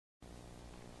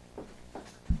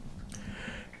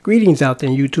Greetings out there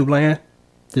in YouTube land.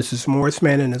 This is Morris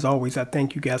Man, and as always, I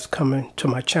thank you guys for coming to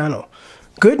my channel.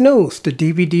 Good news, the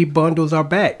DVD bundles are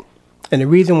back. And the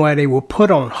reason why they were put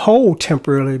on hold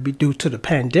temporarily be due to the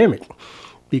pandemic.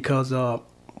 Because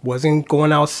wasn't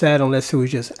going outside unless it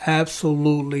was just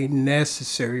absolutely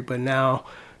necessary. But now,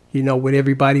 you know, with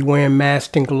everybody wearing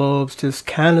masks and gloves, it's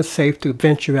kind of safe to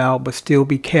venture out, but still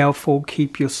be careful.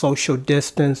 Keep your social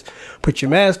distance. Put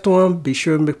your mask on. Be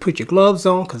sure to put your gloves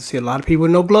on, because see a lot of people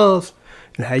with no gloves.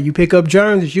 And how you pick up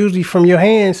germs is usually from your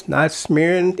hands, not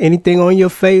smearing anything on your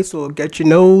face or get your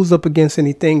nose up against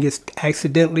anything just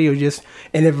accidentally or just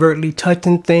inadvertently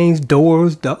touching things,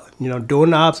 doors,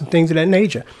 doorknobs and things of that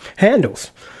nature,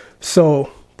 handles.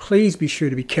 So please be sure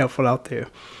to be careful out there.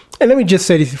 And let me just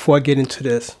say this before I get into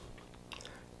this.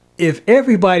 If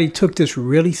everybody took this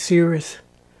really serious,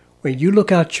 when you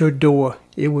look out your door,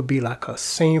 it would be like a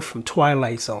scene from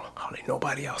Twilight Zone. Hardly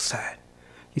nobody outside.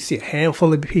 You see a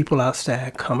handful of people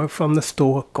outside coming from the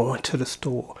store, going to the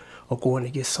store, or going to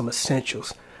get some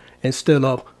essentials. Instead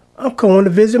of, I'm going to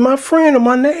visit my friend or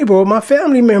my neighbor or my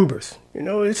family members. You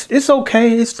know, it's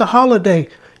okay. It's the holiday.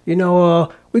 You know,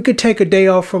 we could take a day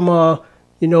off from,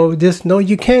 this. No,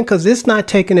 you can't, because it's not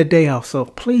taking a day off. So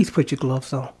please put your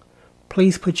gloves on.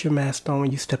 Please put your mask on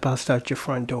when you step outside your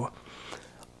front door.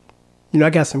 You know, I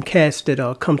got some cats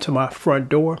that come to my front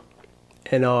door.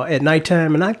 And at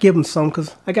nighttime, and I give them some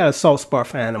because I got a soft spot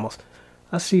for animals.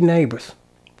 I see neighbors,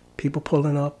 people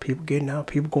pulling up, people getting out,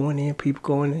 people going in, people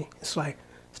going in. It's like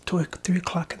it's 3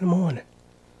 o'clock in the morning.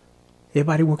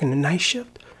 Everybody working the night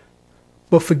shift.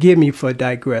 But forgive me for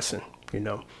digressing, you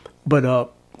know.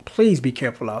 But please be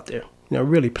careful out there. You know,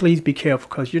 really, please be careful,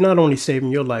 because you're not only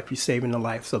saving your life, you're saving the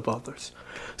lives of others.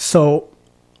 So,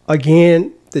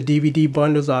 again, the DVD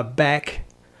bundles are back.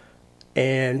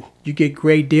 And you get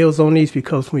great deals on these,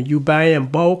 because when you buy in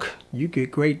bulk, you get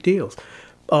great deals.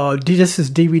 This is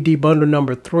DVD bundle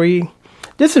number 3.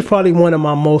 This is probably one of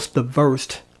my most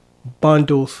diverse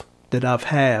bundles that I've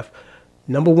have.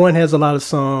 Number 1 has a lot of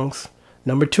songs.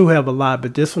 Number 2 have a lot,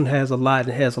 but this one has a lot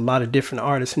and has a lot of different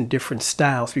artists and different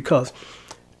styles. Because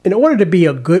in order to be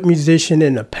a good musician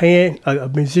and a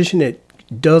musician that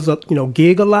does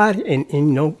gig a lot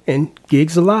and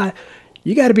gigs a lot,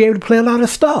 you got to be able to play a lot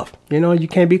of stuff. You know, you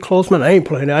can't be close, man. I ain't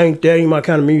playing that. That ain't my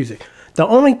kind of music. The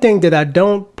only thing that I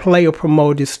don't play or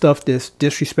promote is stuff that's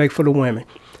disrespectful to women.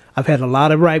 I've had a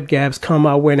lot of rap guys come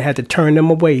my way and I had to turn them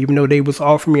away, even though they was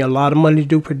offering me a lot of money to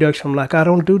do production. I'm like, I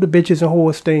don't do the bitches and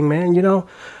whores thing, man. You know,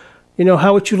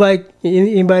 how would you like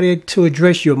anybody to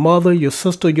address your mother, your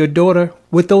sister, your daughter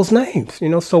with those names? You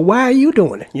know, so why are you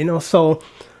doing it? You know, so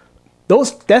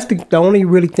that's the only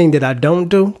really thing that I don't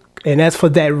do. And that's for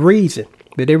that reason.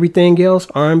 But everything else,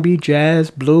 R&B,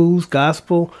 jazz, blues,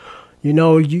 gospel, you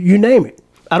know, you name it.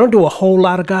 I don't do a whole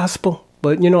lot of gospel,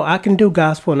 but, you know, I can do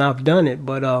gospel and I've done it.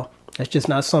 But that's just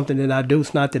not something that I do.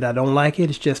 It's not that I don't like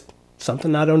it. It's just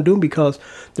something I don't do, because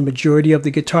the majority of the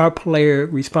guitar player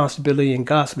responsibility in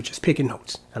gospel is just picking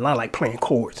notes. And I like playing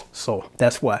chords. So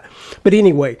that's why. But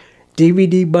anyway,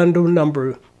 DVD bundle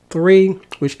number 3,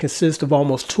 which consists of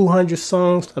almost 200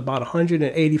 songs, about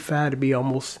 185 to be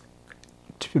almost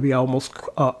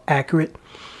accurate.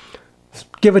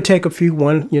 Give or take a few,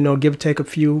 give or take a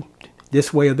few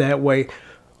this way or that way.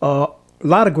 A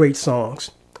lot of great songs.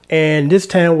 And this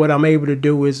time what I'm able to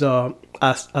do is I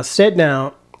sat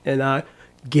down and I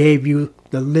gave you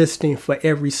the listing for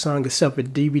every song except for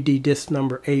DVD disc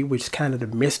number 8, which is kind of the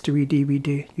mystery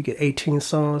DVD. You get 18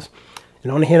 songs.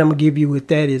 And the only hint I'm going to give you with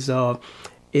that is it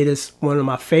is one of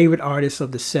my favorite artists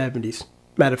of the 70s.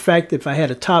 Matter of fact, if I had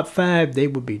a top 5, they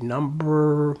would be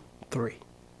number 3.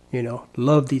 You know,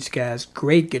 love these guys.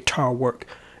 Great guitar work.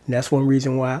 And that's one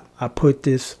reason why I put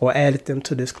this or added them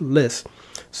to this list.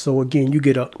 So again, you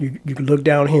can look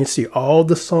down here and see all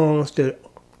the songs that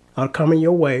are coming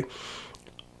your way.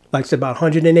 Like I said, about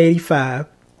 185.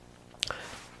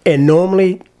 And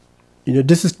normally, you know,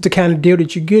 this is the kind of deal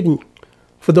that you're getting.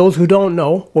 For those who don't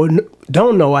know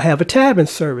I have a tabbing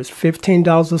service,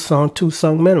 $15 a song, 2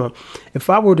 song minimum.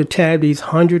 If I were to tab these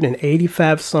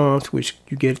 185 songs, which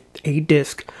you get 8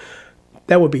 discs,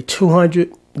 that would be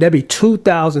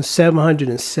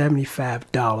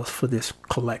 $2,775 for this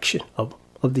collection of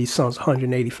these songs,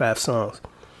 185 songs.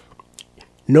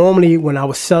 Normally, when I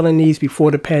was selling these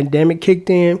before the pandemic kicked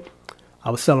in,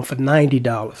 I was selling for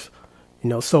 $90. You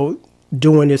know, so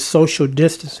doing this social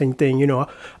distancing thing, you know,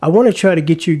 I want to try to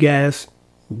get you guys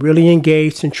really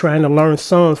engaged in trying to learn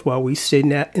songs while we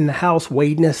sitting in the house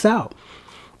waiting this out.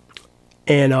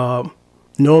 And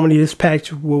normally this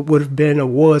package would have been or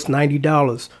was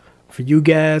 $90. For you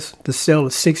guys, the sale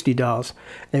is $60.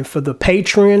 And for the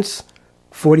patrons,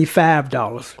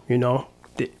 $45. You know,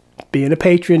 being a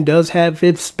patron does have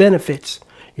its benefits.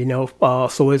 You know,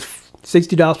 so it's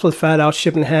 $60 plus $5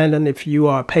 shipping and handling if you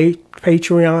are a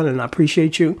Patreon, and I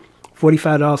appreciate you.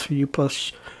 $45 for you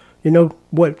plus, you know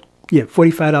what? Yeah,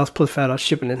 $45 plus $5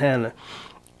 shipping and handling.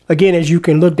 Again, as you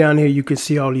can look down here, you can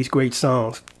see all these great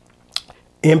songs.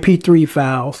 MP3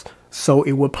 files, so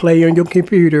it will play on your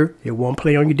computer. It won't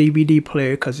play on your DVD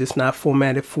player because it's not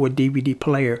formatted for a DVD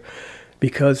player.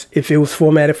 Because if it was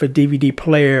formatted for DVD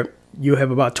player, you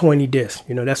have about 20 discs.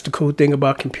 You know, that's the cool thing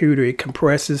about computer. It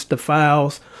compresses the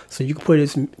files, so you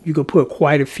can put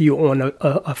quite a few on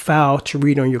a file to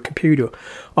read on your computer.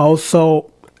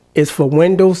 Also, it's for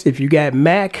Windows. If you got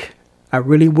Mac, I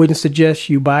really wouldn't suggest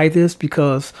you buy this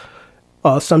because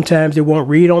sometimes it won't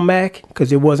read on Mac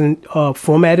because it wasn't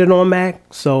formatted on Mac.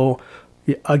 So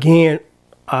again,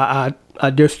 I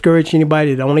discourage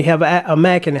anybody that only have a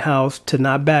Mac in the house to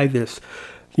not buy this.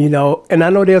 You know, and I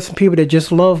know there's some people that just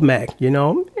love Mac, you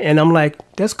know, and I'm like,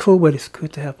 that's cool, but it's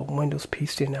good to have a Windows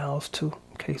PC in the house too,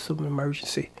 in case of an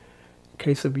emergency, in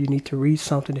case of you need to read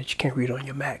something that you can't read on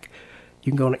your Mac.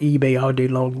 You can go on eBay all day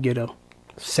long and get a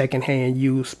secondhand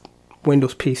used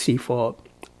Windows PC for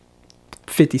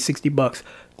 50, 60 bucks.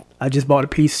 I just bought a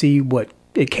PC,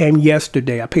 it came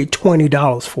yesterday. I paid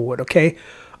 $20 for it, okay?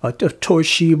 A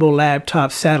Toshiba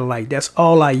laptop satellite, that's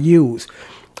all I use.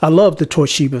 I love the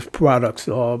Toshiba products,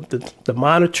 the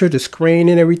monitor, the screen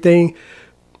and everything.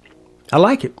 I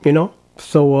like it, you know.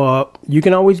 So you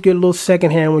can always get a little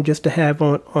secondhand one just to have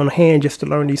on hand just to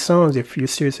learn these songs if you're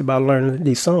serious about learning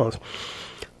these songs.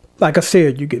 Like I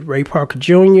said, you get Ray Parker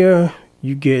Jr.,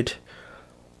 you get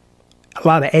a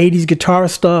lot of 80s guitar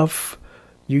stuff,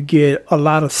 you get a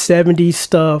lot of 70s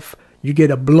stuff, you get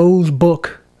a blues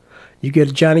book. You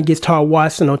get a Johnny Guitar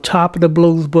Watson on top of the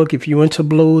blues book. If you're into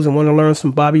blues and want to learn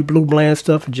some Bobby Blue Bland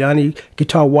stuff, Johnny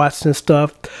Guitar Watson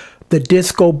stuff. The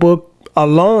disco book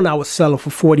alone I was selling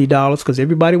for $40 because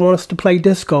everybody wants to play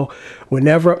disco.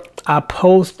 Whenever I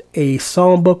post a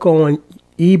songbook on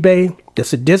eBay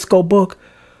that's a disco book,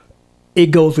 it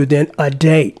goes within a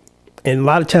day. And a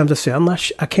lot of times I say,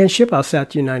 I can't ship outside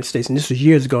the United States. And this was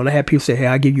years ago. And I had people say, hey,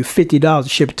 I'll give you $50 to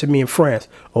ship it to me in France.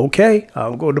 Okay,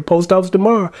 I'll go to the post office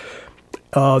tomorrow.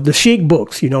 The chic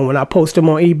books, you know, when I post them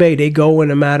on eBay, they go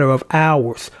in a matter of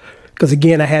hours. Because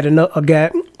again, I had a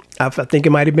guy, I think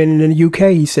it might have been in the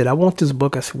UK. He said, I want this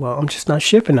book. I said, well, I'm just not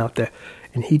shipping out there.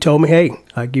 And he told me, hey,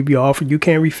 I'll give you an offer you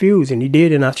can't refuse. And he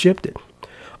did, and I shipped it.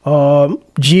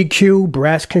 GQ,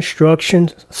 Brass Construction,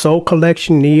 Soul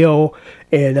Collection, Neo,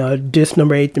 and disc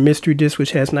number 8, the mystery disc,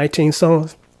 which has 19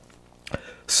 songs.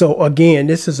 So again,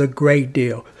 this is a great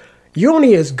deal. You're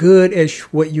only as good as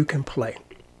what you can play.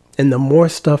 And the more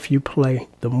stuff you play,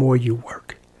 the more you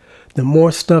work. The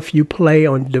more stuff you play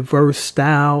on diverse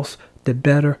styles, the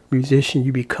better musician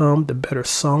you become, the better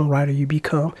songwriter you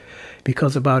become.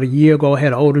 Because about a year ago, I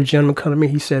had an older gentleman come to me.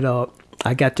 He said,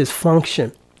 I got this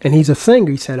function. And he's a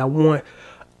singer. He said, I want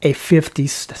a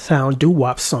 50s sound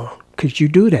doo-wop song. Could you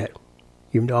do that?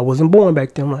 Even though I wasn't born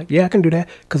back then, I'm like, yeah, I can do that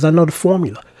because I know the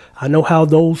formula. I know how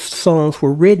those songs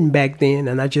were written back then,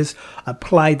 and I just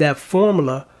applied that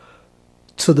formula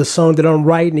to the song that I'm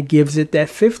writing. It gives it that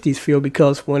 50s feel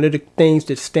because one of the things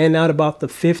that stand out about the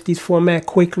 50s format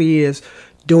quickly is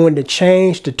doing the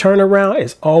change, the turnaround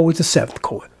is always a 7th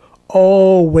chord.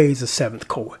 Always a 7th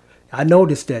chord. I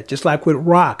noticed that. Just like with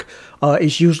rock,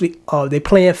 it's usually they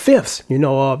playing fifths. You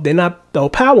know, they're not the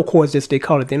power chords as they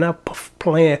call it. They're not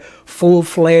playing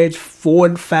full-fledged 4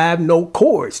 and 5 note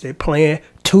chords. They're playing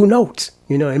 2 notes.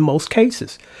 You know, in most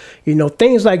cases, you know,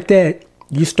 things like that.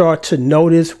 You start to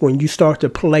notice when you start to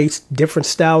play different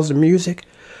styles of music.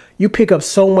 You pick up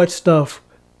so much stuff,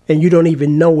 and you don't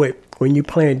even know it when you're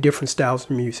playing different styles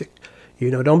of music.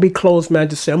 You know, don't be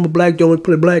closed-minded. Just say I'm a black dude, only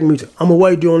play black music. I'm a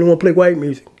white dude, only want to play white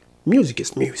music. Music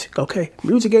is music, okay?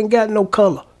 Music ain't got no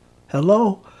color.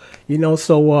 Hello? You know,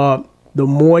 so the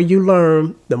more you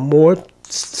learn, the more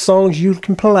songs you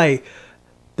can play,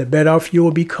 the better off you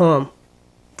will become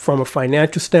from a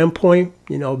financial standpoint,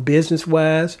 you know,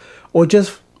 business-wise, or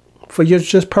just for your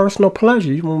just personal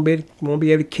pleasure. You won't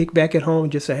be able to kick back at home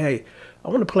and just say, hey, I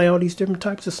want to play all these different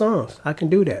types of songs. I can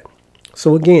do that.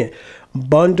 So again,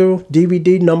 bundle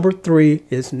DVD number 3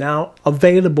 is now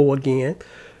available again.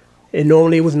 And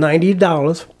normally it was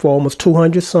 $90 for almost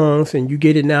 200 songs, and you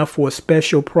get it now for a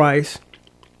special price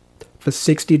for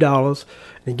 $60.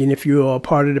 And again, if you're a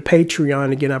part of the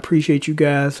Patreon, again, I appreciate you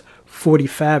guys.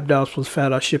 $45 plus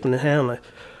 $5 shipping and handling.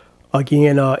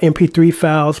 Again, MP3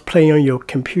 files play on your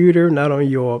computer, not on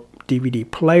your DVD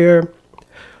player.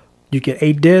 You get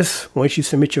 8 discs once you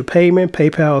submit your payment.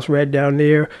 PayPal is right down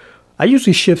there. I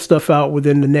usually ship stuff out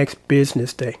within the next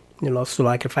business day. You know, so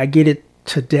like if I get it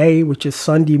today, which is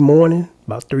Sunday morning,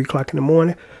 about 3 o'clock in the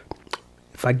morning,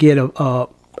 if I get a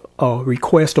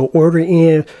request or order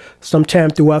in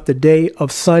sometime throughout the day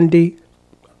of Sunday,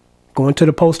 going to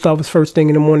the post office first thing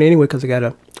in the morning anyway, because I got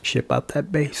to ship out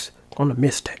that base. I'm going to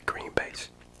miss that green base.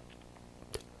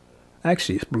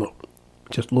 Actually, it's blue.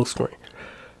 Just little screen.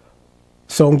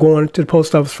 So I'm going to the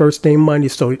post office first thing Monday.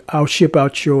 So I'll ship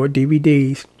out your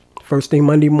DVDs first thing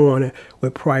Monday morning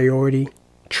with priority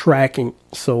tracking.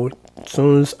 So as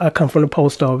soon as I come from the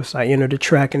post office, I enter the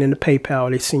tracking in the PayPal.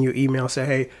 They send you an email and say,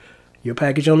 hey, your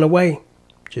package on the way.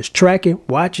 Just track it,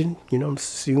 watch it, you know,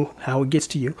 see how it gets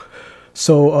to you.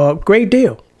 So great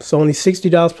deal. It's only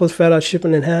 $60 plus flat out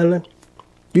shipping and handling.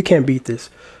 You can't beat this.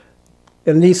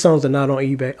 And these songs are not on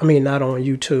eBay. I mean, not on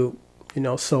YouTube, you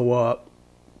know. So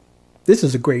this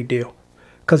is a great deal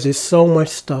because there's so much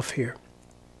stuff here.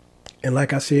 And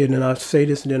like I said, and I'll say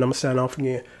this and then I'm going to sign off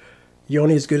again. You're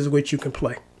only as good as what you can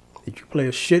play. If you play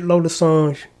a shitload of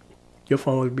songs, your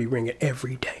phone will be ringing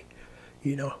every day,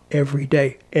 you know, every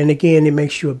day. And again, it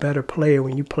makes you a better player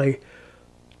when you play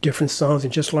different songs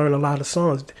and just learn a lot of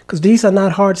songs. Because these are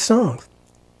not hard songs.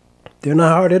 They're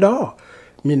not hard at all,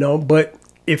 you know. But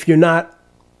if you're not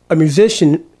a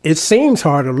musician, it seems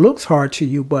hard or looks hard to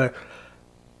you, but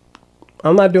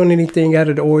I'm not doing anything out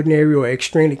of the ordinary or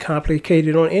extremely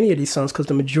complicated on any of these songs because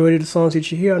the majority of the songs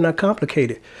that you hear are not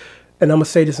complicated. And I'm going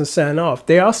to say this and sign off.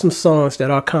 There are some songs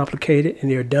that are complicated and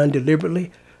they're done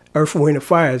deliberately. Earth, Wind &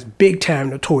 Fire is big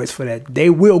time notorious for that. They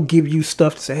will give you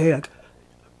stuff to say, hey,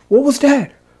 what was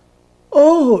that?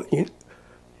 Oh, you know,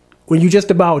 when you're just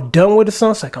about done with the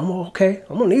song, it's like, I'm okay.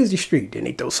 I'm on Easy Street. Then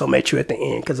they throw something at you at the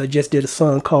end because I just did a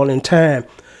song called In Time.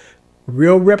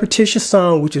 Real repetitious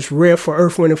song, which is rare for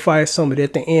Earth, Wind & Fire. Some of it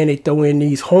at the end, they throw in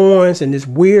these horns and this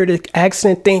weird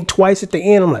accent thing twice at the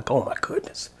end. I'm like, oh my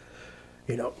goodness.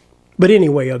 You know. But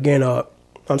anyway, again,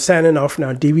 I'm signing off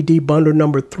now. DVD bundle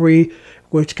number 3,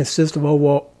 which consists of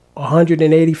over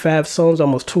 185 songs,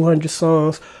 almost 200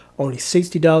 songs. Only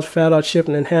 $60 flat out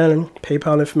shipping and handling.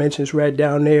 PayPal information is right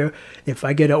down there. If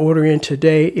I get an order in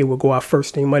today, it will go out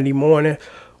first thing Monday morning.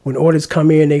 When orders come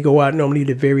in, they go out normally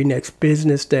the very next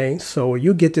business day. So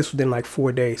you'll get this within like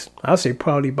 4 days. I'll say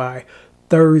probably by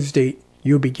Thursday,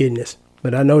 you'll be getting this.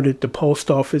 But I know that the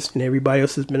post office and everybody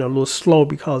else has been a little slow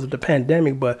because of the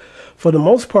pandemic. But for the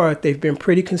most part, they've been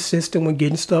pretty consistent with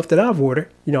getting stuff that I've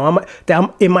ordered. You know,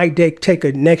 it might take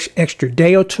a next extra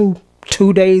day or two,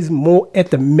 2 days more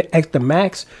at the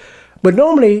max. But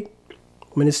normally,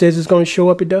 when it says it's going to show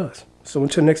up, it does. So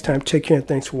until next time, take care and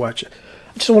thanks for watching.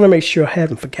 I just want to make sure I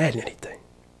haven't forgotten anything.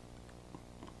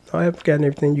 No, I haven't forgotten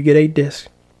everything. You get 8 discs,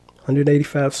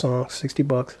 185 songs,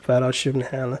 $60, flat out shipping and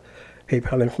handling.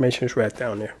 PayPal information is right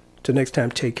down there. Till next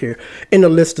time, take care. And the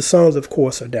list of songs, of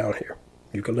course, are down here.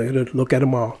 You can look at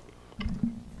them all.